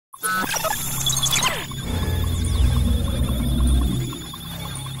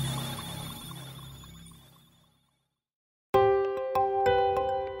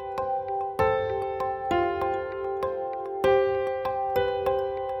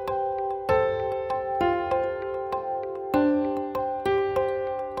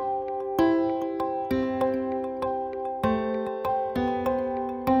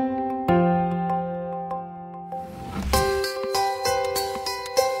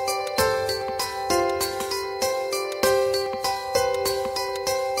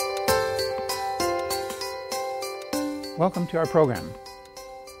Welcome to our program.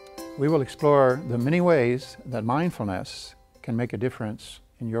 We will explore the many ways that mindfulness can make a difference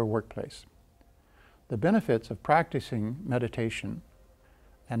in your workplace. The benefits of practicing meditation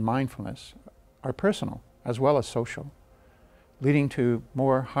and mindfulness are personal as well as social, leading to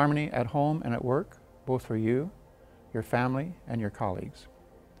more harmony at home and at work, both for you, your family, and your colleagues.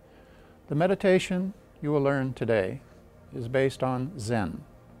 The meditation you will learn today is based on Zen,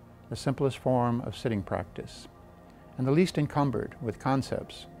 the simplest form of sitting practice, and the least encumbered with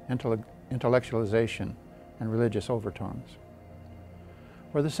concepts, intellectualization, and religious overtones.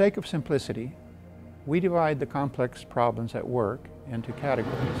 For the sake of simplicity, we divide the complex problems at work into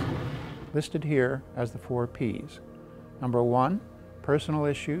categories, listed here as the 4 Ps. Number 1, personal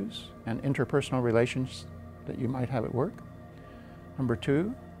issues and interpersonal relations that you might have at work. Number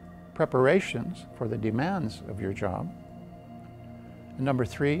 2, preparations for the demands of your job. And number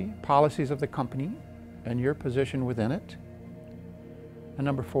 3, policies of the company and your position within it. And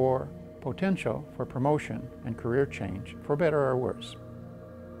number 4, potential for promotion and career change, for better or worse.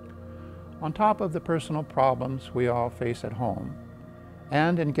 On top of the personal problems we all face at home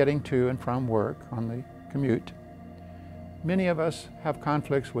and in getting to and from work on the commute, many of us have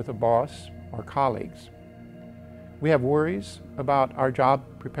conflicts with a boss or colleagues. We have worries about our job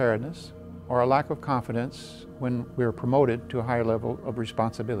preparedness or a lack of confidence when we're promoted to a higher level of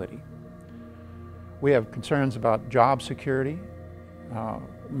responsibility. We have concerns about job security.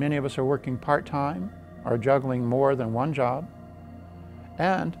 Many of us are working part-time, are juggling more than one job,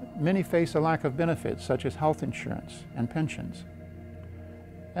 and many face a lack of benefits such as health insurance and pensions.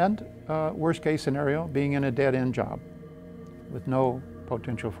 And worst case scenario, being in a dead-end job with no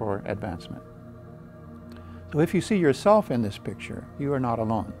potential for advancement. So if you see yourself in this picture, you are not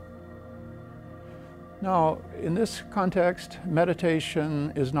alone. Now, in this context,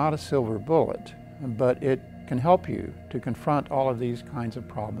 meditation is not a silver bullet, but it can help you to confront all of these kinds of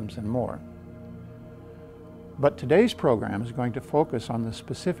problems and more. But today's program is going to focus on the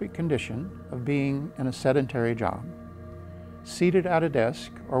specific condition of being in a sedentary job, seated at a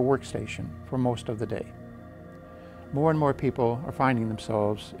desk or workstation for most of the day. More and more people are finding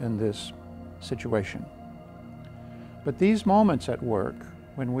themselves in this situation. But these moments at work,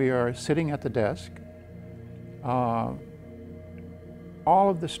 when we are sitting at the desk,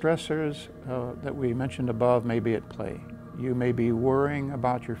 all of the stressors that we mentioned above may be at play. You may be worrying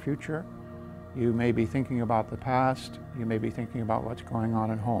about your future. You may be thinking about the past. You may be thinking about what's going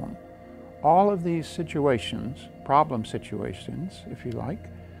on at home. All of these situations, problem situations, if you like,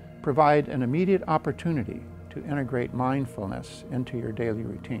 provide an immediate opportunity to integrate mindfulness into your daily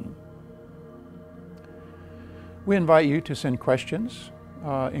routine. We invite you to send questions,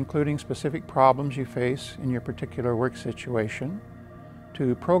 including specific problems you face in your particular work situation,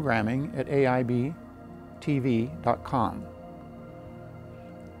 to programming@aibtv.com.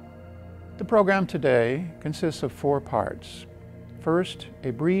 The program today consists of 4 parts. First,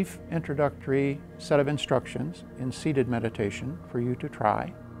 a brief introductory set of instructions in seated meditation for you to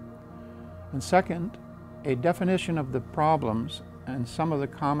try. And second, a definition of the problems and some of the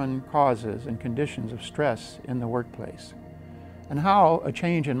common causes and conditions of stress in the workplace, and how a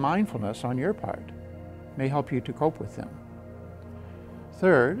change in mindfulness on your part may help you to cope with them.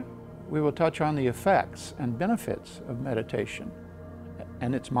 Third, we will touch on the effects and benefits of meditation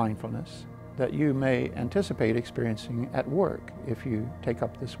and its mindfulness that you may anticipate experiencing at work if you take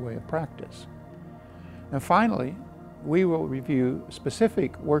up this way of practice. And finally, we will review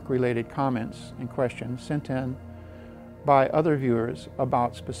specific work-related comments and questions sent in by other viewers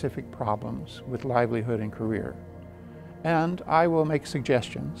about specific problems with livelihood and career. And I will make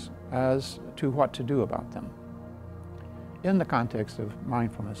suggestions as to what to do about them in the context of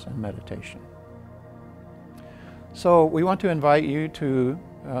mindfulness and meditation. So we want to invite you to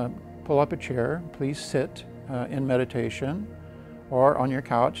pull up a chair. Please sit in meditation or on your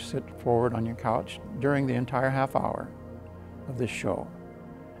couch, sit forward on your couch during the entire half hour of this show.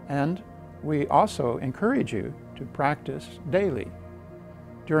 And we also encourage you to practice daily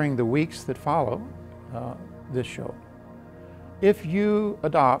during the weeks that follow this show. If you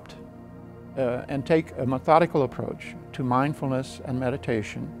adopt and take a methodical approach to mindfulness and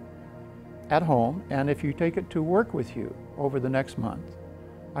meditation at home, and if you take it to work with you over the next month,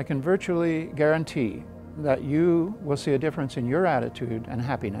 I can virtually guarantee that you will see a difference in your attitude and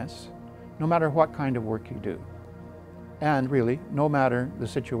happiness, no matter what kind of work you do, and really, no matter the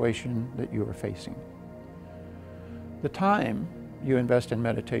situation that you are facing. The time you invest in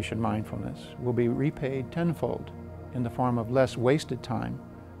meditation mindfulness will be repaid tenfold in the form of less wasted time,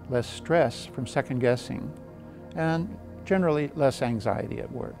 less stress from second-guessing, and generally less anxiety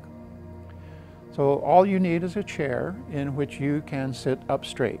at work. So all you need is a chair in which you can sit up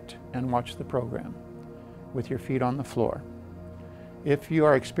straight and watch the program with your feet on the floor. If you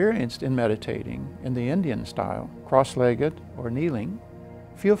are experienced in meditating in the Indian style, cross-legged or kneeling,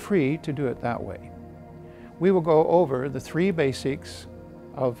 feel free to do it that way. We will go over the 3 basics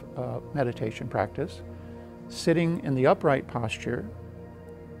of meditation practice: sitting in the upright posture,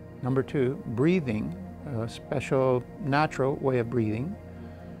 number 2, breathing, a special natural way of breathing,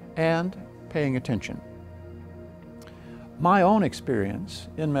 and paying attention. My own experience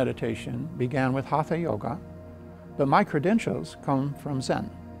in meditation began with Hatha Yoga, but my credentials come from Zen.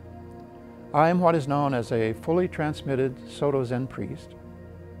 I am what is known as a fully transmitted Soto Zen priest,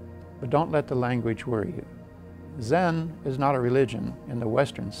 but don't let the language worry you. Zen is not a religion in the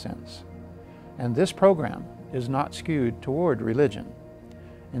Western sense, and this program is not skewed toward religion.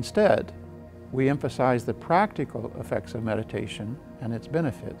 Instead, we emphasize the practical effects of meditation and its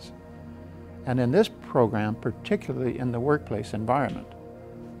benefits, and in this program, particularly in the workplace environment.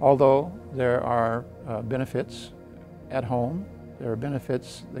 Although there are benefits at home, there are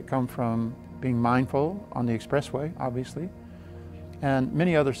benefits that come from being mindful on the expressway, obviously, and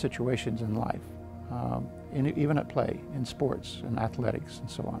many other situations in life, even at play, in sports and athletics and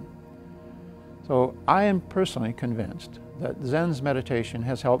so on. So I am personally convinced that Zen's meditation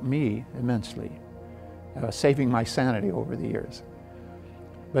has helped me immensely, saving my sanity over the years.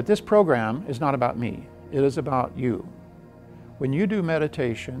 But this program is not about me, it is about you. When you do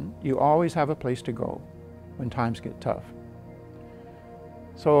meditation, you always have a place to go when times get tough.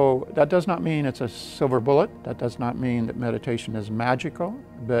 So that does not mean it's a silver bullet, that does not mean that meditation is magical,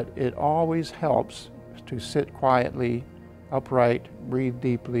 but it always helps to sit quietly, upright, breathe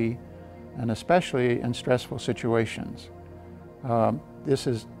deeply, and especially in stressful situations.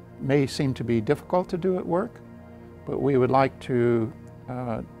 This may seem to be difficult to do at work, but we would like to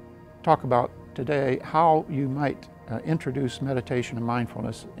talk about today how you might introduce meditation and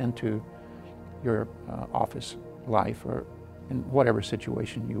mindfulness into your office life or in whatever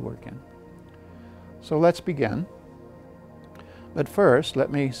situation you work in. So let's begin. But first,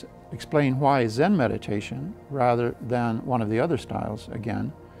 let me explain why Zen meditation rather than one of the other styles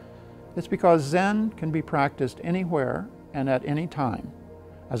again. It's because Zen can be practiced anywhere and at any time,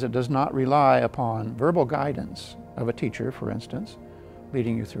 as it does not rely upon verbal guidance of a teacher, for instance,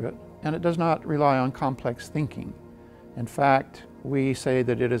 leading you through it, and it does not rely on complex thinking. In fact, we say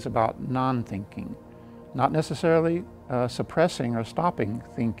that it is about non-thinking, not necessarily suppressing or stopping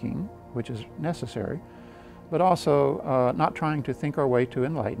thinking, which is necessary, but also not trying to think our way to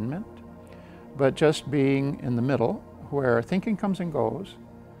enlightenment, but just being in the middle where thinking comes and goes,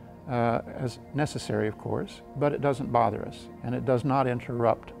 as necessary, of course, but it doesn't bother us and it does not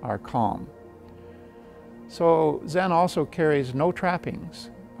interrupt our calm. So Zen also carries no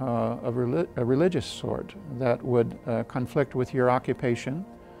trappings of a religious sort that would conflict with your occupation,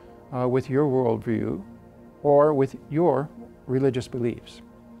 with your worldview, or with your religious beliefs.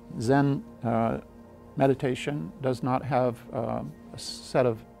 Zen meditation does not have a set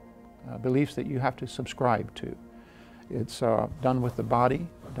of beliefs that you have to subscribe to. It's done with the body,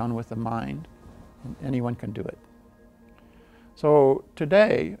 done with the mind, and anyone can do it. So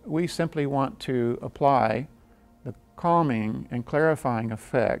today, we simply want to apply the calming and clarifying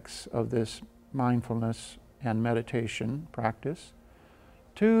effects of this mindfulness and meditation practice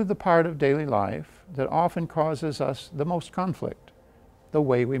to the part of daily life that often causes us the most conflict, the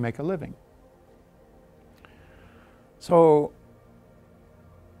way we make a living. So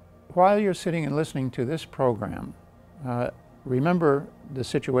while you're sitting and listening to this program, remember the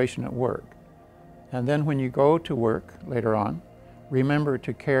situation at work. And then when you go to work later on, remember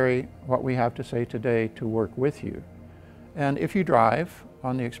to carry what we have to say today to work with you. And if you drive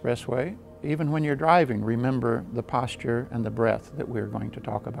on the expressway, even when you're driving, remember the posture and the breath that we're going to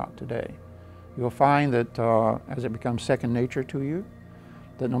talk about today. You'll find that as it becomes second nature to you,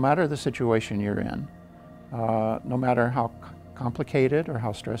 that no matter the situation you're in, no matter how complicated or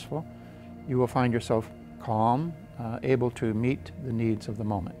how stressful, you will find yourself calm, able to meet the needs of the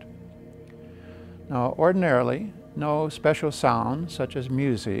moment. Now, ordinarily, No special sound, such as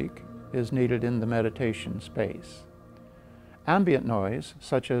music, is needed in the meditation space. Ambient noise,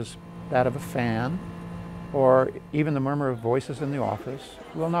 such as that of a fan, or even the murmur of voices in the office,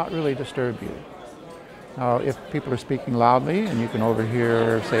 will not really disturb you. Now, if people are speaking loudly and you can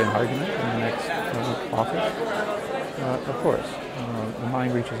overhear, say, an argument in the next office, of course, the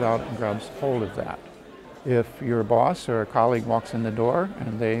mind reaches out and grabs hold of that. If your boss or a colleague walks in the door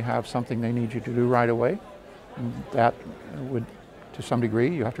and they have something they need you to do right away, that would, to some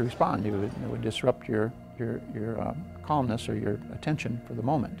degree, you have to respond. It would disrupt your calmness or your attention for the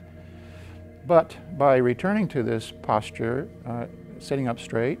moment. But by returning to this posture, sitting up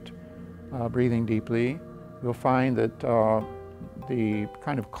straight, breathing deeply, you'll find that the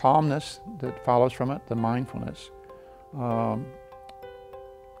kind of calmness that follows from it, the mindfulness,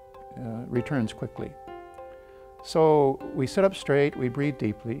 returns quickly. So we sit up straight, we breathe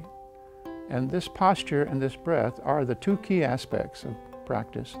deeply, and this posture and this breath are the two key aspects of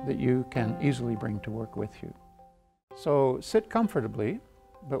practice that you can easily bring to work with you. So sit comfortably,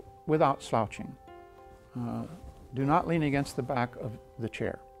 but without slouching. Do not lean against the back of the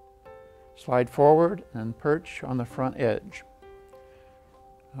chair. Slide forward and perch on the front edge.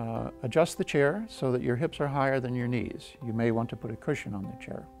 Adjust the chair so that your hips are higher than your knees. You may want to put a cushion on the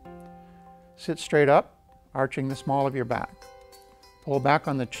chair. Sit straight up, arching the small of your back. Pull back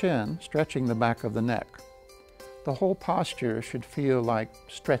on the chin, stretching the back of the neck. The whole posture should feel like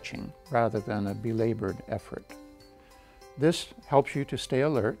stretching rather than a belabored effort. This helps you to stay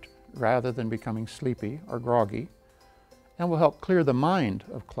alert rather than becoming sleepy or groggy, and will help clear the mind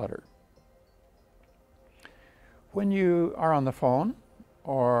of clutter. When you are on the phone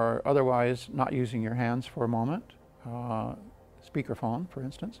or otherwise not using your hands for a moment, speakerphone for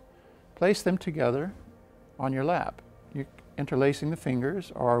instance, place them together on your lap. You're interlacing the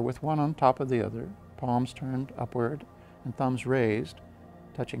fingers or with one on top of the other, palms turned upward and thumbs raised,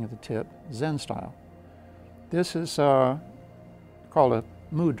 touching at the tip, Zen style. This is called a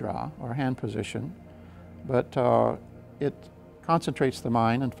mudra, or hand position, but it concentrates the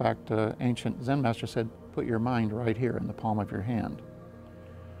mind. In fact, ancient Zen master said, put your mind right here in the palm of your hand.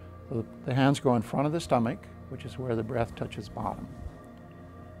 So the hands go in front of the stomach, which is where the breath touches bottom.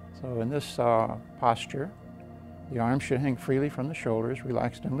 So in this posture, the arms should hang freely from the shoulders,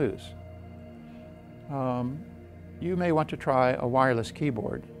 relaxed and loose. You may want to try a wireless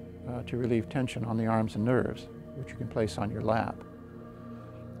keyboard to relieve tension on the arms and nerves, which you can place on your lap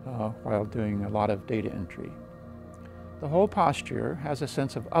while doing a lot of data entry. The whole posture has a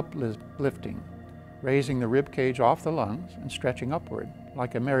sense of uplifting, raising the rib cage off the lungs and stretching upward,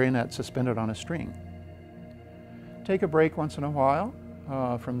 like a marionette suspended on a string. Take a break once in a while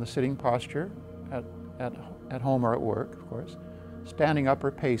from the sitting posture at home or at work, of course, standing up or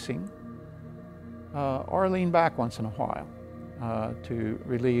pacing, or lean back once in a while to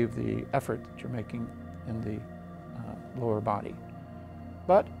relieve the effort that you're making in the lower body.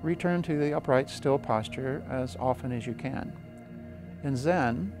 But return to the upright, still posture as often as you can. In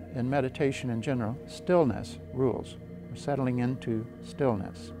Zen, in meditation in general, stillness rules. We're settling into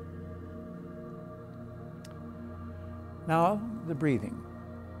stillness. Now, the breathing.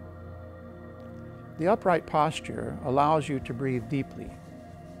 The upright posture allows you to breathe deeply,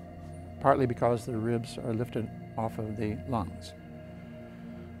 partly because the ribs are lifted off of the lungs.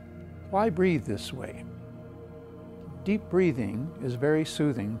 Why breathe this way? Deep breathing is very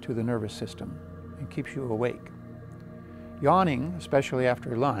soothing to the nervous system and keeps you awake. Yawning, especially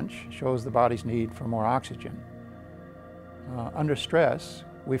after lunch, shows the body's need for more oxygen. Under stress,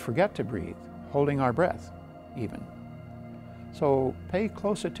 we forget to breathe, holding our breath even. So pay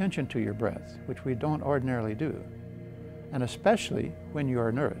close attention to your breath, which we don't ordinarily do, and especially when you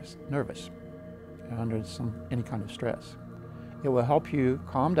are nervous under any kind of stress. It will help you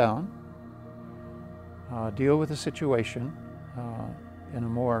calm down, deal with the situation in a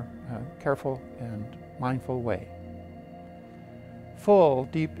more careful and mindful way. Full,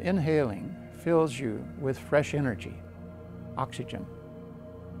 deep inhaling fills you with fresh energy, oxygen,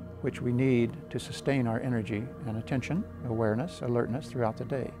 which we need to sustain our energy and attention, awareness, alertness throughout the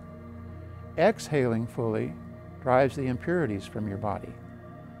day. Exhaling fully drives the impurities from your body.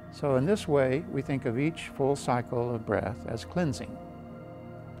 So in this way, we think of each full cycle of breath as cleansing.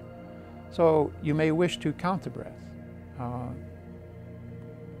 So you may wish to count the breath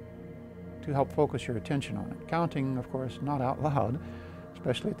to help focus your attention on it. Counting, of course, not out loud,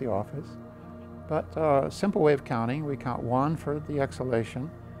 especially at the office, but a simple way of counting. We count 1 for the exhalation,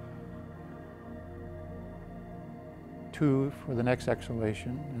 2 for the next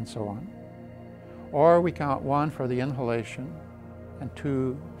exhalation, and so on. Or we count 1 for the inhalation and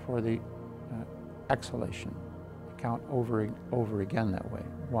 2 for the exhalation, count over again that way.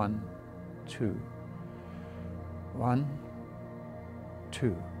 1, 2. 1,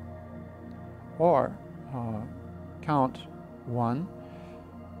 2. Or count 1,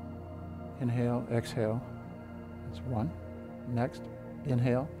 inhale, exhale, that's 1. Next,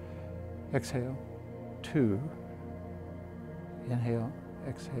 inhale, exhale, 2, inhale,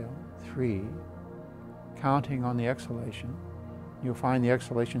 exhale, 3. Counting on the exhalation. You'll find the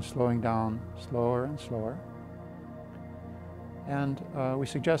exhalation slowing down slower and slower. And we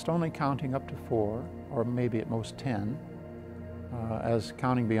suggest only counting up to 4, or maybe at most 10, as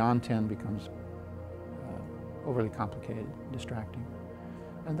counting beyond 10 becomes overly complicated, distracting.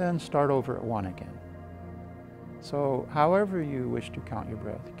 And then start over at 1 again. So however you wish to count your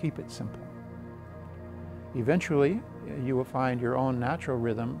breath, keep it simple. Eventually, you will find your own natural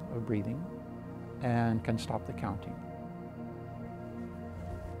rhythm of breathing and can stop the counting.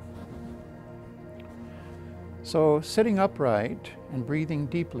 So sitting upright and breathing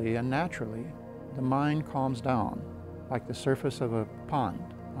deeply and naturally, the mind calms down like the surface of a pond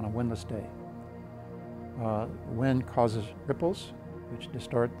on a windless day. Wind causes ripples, which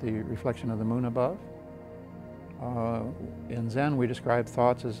distort the reflection of the moon above. In Zen, we describe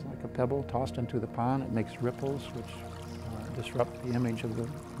thoughts as like a pebble tossed into the pond. It makes ripples, which disrupt the image of the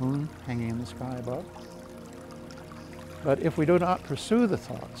moon hanging in the sky above. But if we do not pursue the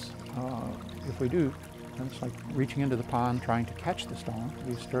thoughts, if we do, then it's like reaching into the pond trying to catch the stone.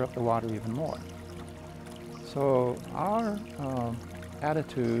 We stir up the water even more. So our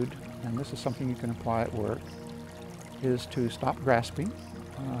attitude, and this is something you can apply at work, is to stop grasping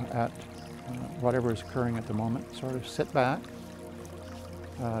at whatever is occurring at the moment. Sort of sit back,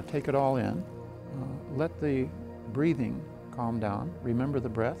 take it all in, let the breathing calm down, remember the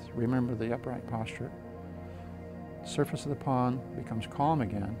breath, remember the upright posture. The surface of the pond becomes calm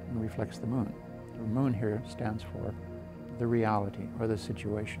again and reflects the moon. The moon here stands for the reality or the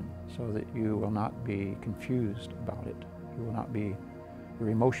situation, so that you will not be confused about it. You will not be, your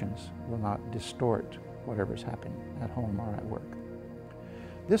emotions will not distort whatever is happening at home or at work.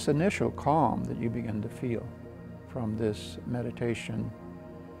 This initial calm that you begin to feel from this meditation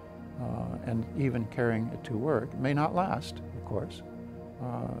and even carrying it to work may not last, of course.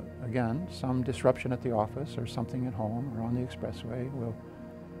 Again, some disruption at the office or something at home or on the expressway will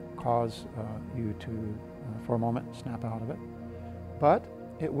cause you to, for a moment, snap out of it. But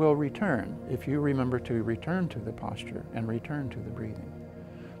it will return if you remember to return to the posture and return to the breathing.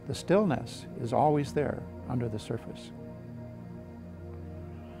 The stillness is always there under the surface.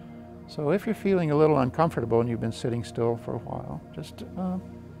 So if you're feeling a little uncomfortable and you've been sitting still for a while, just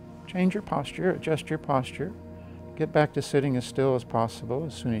change your posture, adjust your posture, get back to sitting as still as possible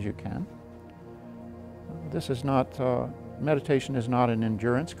as soon as you can. This is not, meditation is not an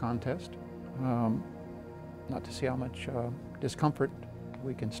endurance contest, not to see how much discomfort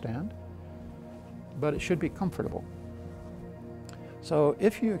we can stand, but it should be comfortable. So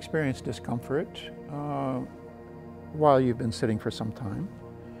if you experience discomfort while you've been sitting for some time,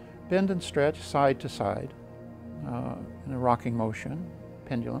 bend and stretch side to side in a rocking motion,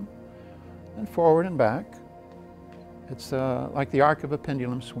 pendulum, and forward and back. It's like the arc of a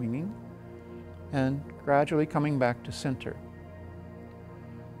pendulum swinging and gradually coming back to center.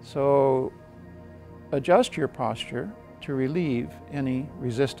 So adjust your posture to relieve any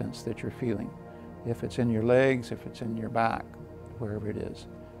resistance that you're feeling. If it's in your legs, if it's in your back, wherever it is.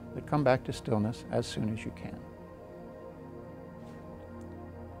 But come back to stillness as soon as you can.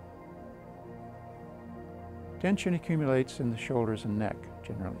 Tension accumulates in the shoulders and neck,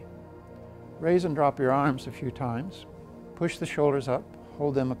 generally. Raise and drop your arms a few times. Push the shoulders up,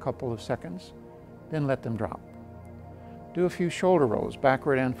 hold them a couple of seconds, then let them drop. Do a few shoulder rolls,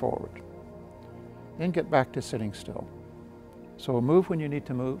 backward and forward. Then get back to sitting still. So move when you need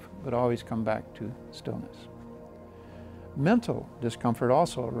to move, but always come back to stillness. Mental discomfort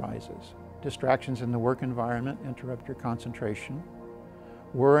also arises. Distractions in the work environment interrupt your concentration.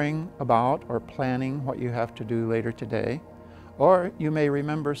 Worrying about or planning what you have to do later today, or you may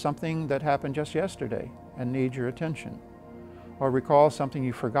remember something that happened just yesterday and need your attention, or recall something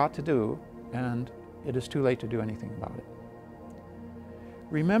you forgot to do and it is too late to do anything about it.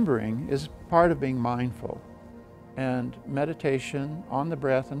 Remembering is part of being mindful, and meditation on the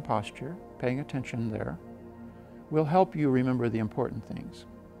breath and posture, paying attention there, will help you remember the important things.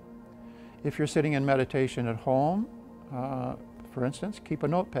 If you're sitting in meditation at home, for instance, keep a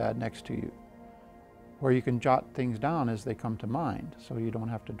notepad next to you where you can jot things down as they come to mind so you don't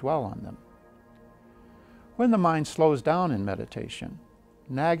have to dwell on them. When the mind slows down in meditation,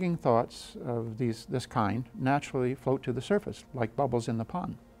 nagging thoughts of this kind naturally float to the surface like bubbles in the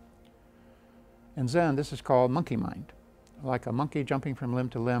pond. In Zen, this is called monkey mind. Like a monkey jumping from limb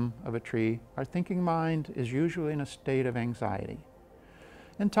to limb of a tree, our thinking mind is usually in a state of anxiety.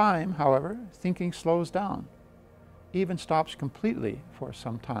 In time, however, thinking slows down, even stops completely for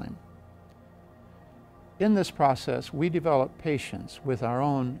some time. In this process, we develop patience with our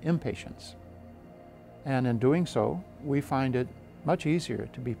own impatience. And in doing so, we find it much easier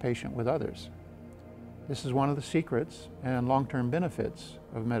to be patient with others. This is one of the secrets and long-term benefits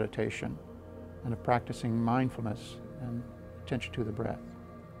of meditation and of practicing mindfulness and attention to the breath.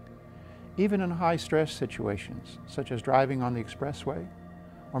 Even in high-stress situations, such as driving on the expressway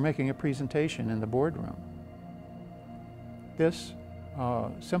or making a presentation in the boardroom, this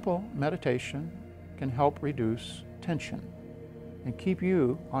simple meditation can help reduce tension and keep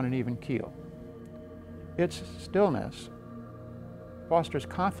you on an even keel. Its stillness fosters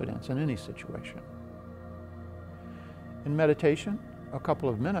confidence in any situation. In meditation, a couple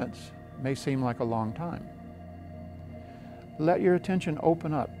of minutes may seem like a long time. Let your attention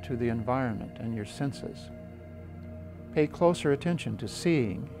open up to the environment and your senses. Pay closer attention to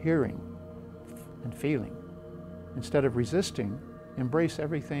seeing, hearing, and feeling. Instead of resisting, embrace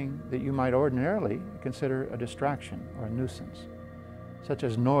everything that you might ordinarily consider a distraction or a nuisance, such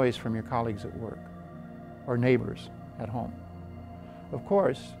as noise from your colleagues at work or neighbors at home. Of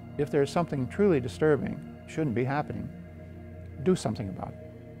course, if there's something truly disturbing, shouldn't be happening, do something about it.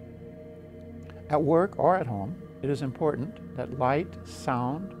 At work or at home, it is important that light,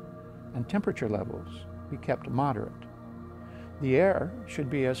 sound, and temperature levels be kept moderate. The air should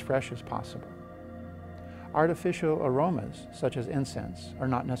be as fresh as possible. Artificial aromas, such as incense, are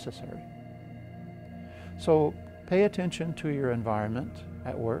not necessary. So pay attention to your environment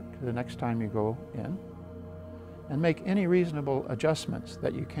at work the next time you go in, and make any reasonable adjustments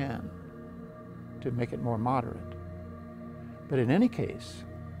that you can to make it more moderate. But in any case,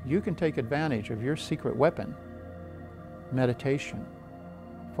 you can take advantage of your secret weapon, meditation.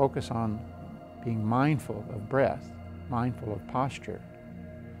 Focus on being mindful of breath, mindful of posture,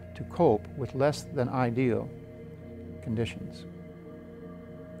 to cope with less than ideal conditions.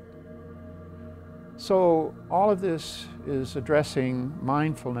 So all of this is addressing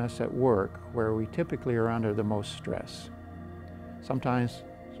mindfulness at work, where we typically are under the most stress. Sometimes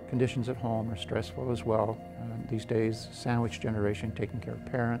conditions at home are stressful as well. These days, sandwich generation, taking care of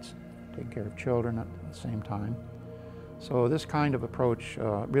parents, taking care of children at the same time. So this kind of approach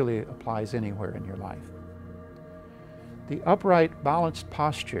really applies anywhere in your life. The upright, balanced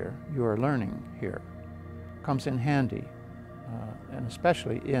posture you are learning here comes in handy, and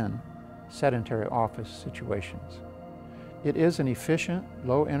especially in sedentary office situations. It is an efficient,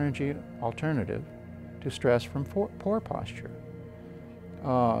 low-energy alternative to stress from poor posture.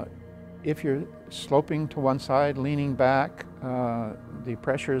 If you're sloping to one side, leaning back, the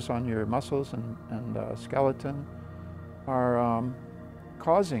pressures on your muscles and skeleton are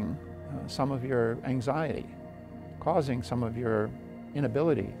causing some of your anxiety, causing some of your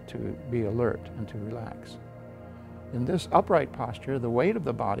inability to be alert and to relax. In this upright posture, the weight of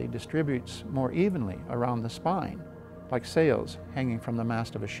the body distributes more evenly around the spine, like sails hanging from the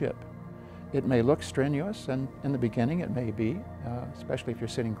mast of a ship. It may look strenuous, and in the beginning it may be, especially if you're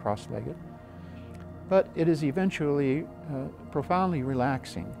sitting cross-legged, but it is eventually profoundly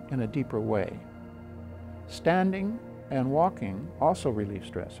relaxing in a deeper way. Standing and walking also relieve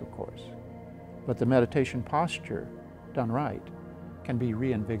stress, of course, but the meditation posture, done right, can be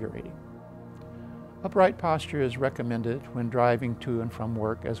reinvigorating. Upright posture is recommended when driving to and from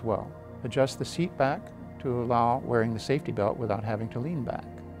work as well. Adjust the seat back to allow wearing the safety belt without having to lean back.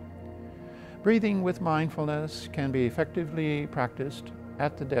 Breathing with mindfulness can be effectively practiced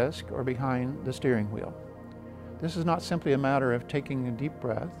at the desk or behind the steering wheel. This is not simply a matter of taking a deep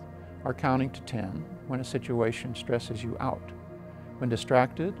breath or counting to 10 when a situation stresses you out. When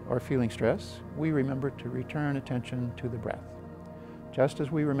distracted or feeling stress, we remember to return attention to the breath, just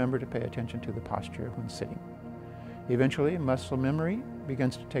as we remember to pay attention to the posture when sitting. Eventually, muscle memory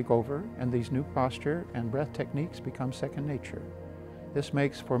begins to take over, and these new posture and breath techniques become second nature. This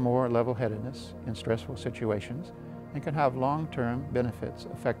makes for more level-headedness in stressful situations and can have long-term benefits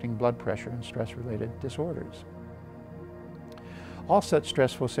affecting blood pressure and stress-related disorders. All such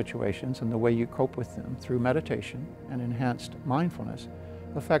stressful situations and the way you cope with them through meditation and enhanced mindfulness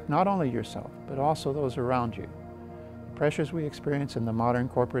affect not only yourself, but also those around you. The pressures we experience in the modern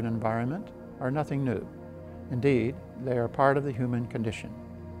corporate environment are nothing new. Indeed, they are part of the human condition.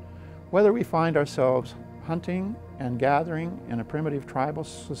 Whether we find ourselves hunting and gathering in a primitive tribal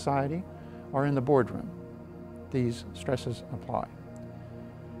society or in the boardroom, these stresses apply.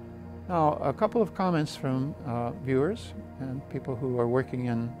 Now, a couple of comments from viewers and people who are working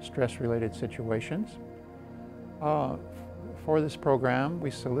in stress-related situations. For this program,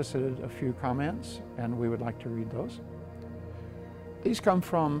 we solicited a few comments, and we would like to read those. These come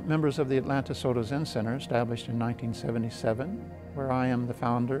from members of the Atlanta Soto Zen Center, established in 1977, where I am the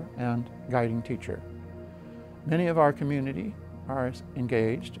founder and guiding teacher. Many of our community are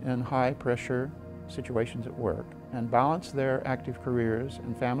engaged in high-pressure situations at work and balance their active careers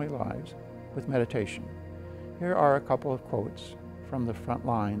and family lives with meditation. Here are a couple of quotes from the front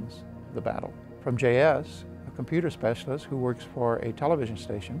lines of the battle. From JS, a computer specialist who works for a television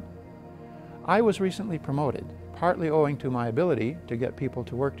station, "I was recently promoted, partly owing to my ability to get people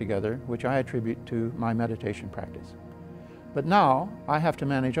to work together, which I attribute to my meditation practice. But now I have to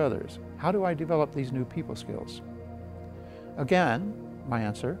manage others. How do I develop these new people skills?" Again, my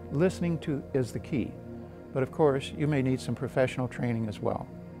answer, listening is the key. But of course, you may need some professional training as well.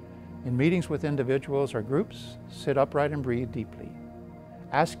 In meetings with individuals or groups, sit upright and breathe deeply.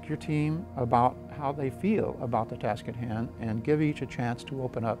 Ask your team about how they feel about the task at hand and give each a chance to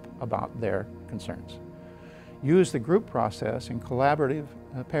open up about their concerns. Use the group process in collaborative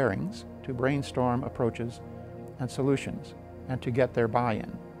pairings to brainstorm approaches and solutions and to get their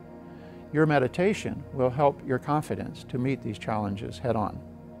buy-in. Your meditation will help your confidence to meet these challenges head-on.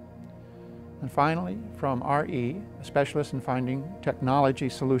 And finally, from RE, a specialist in finding technology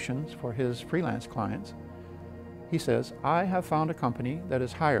solutions for his freelance clients, he says, "I have found a company that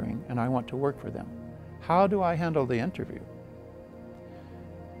is hiring and I want to work for them. How do I handle the interview?"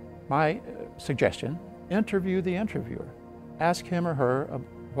 My suggestion, interview the interviewer. Ask him or her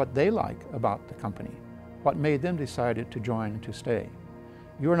what they like about the company, what made them decide to join and to stay.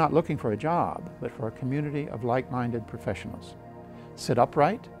 You are not looking for a job, but for a community of like-minded professionals. Sit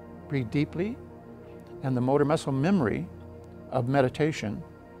upright, breathe deeply, and the motor muscle memory of meditation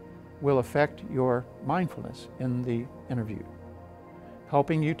will affect your mindfulness in the interview,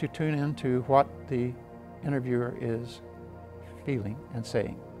 helping you to tune into what the interviewer is feeling and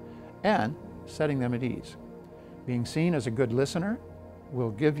saying, and setting them at ease. Being seen as a good listener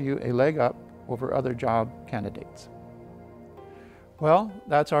will give you a leg up over other job candidates. Well,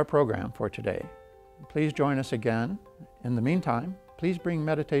 that's our program for today. Please join us again. In the meantime, please bring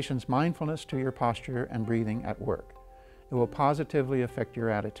meditation's mindfulness to your posture and breathing at work. It will positively affect your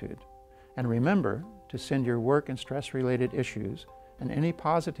attitude. And remember to send your work and stress-related issues and any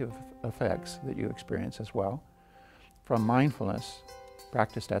positive effects that you experience as well from mindfulness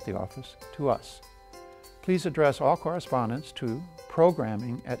practiced at the office to us. Please address all correspondence to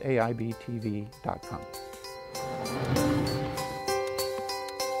programming@aibtv.com.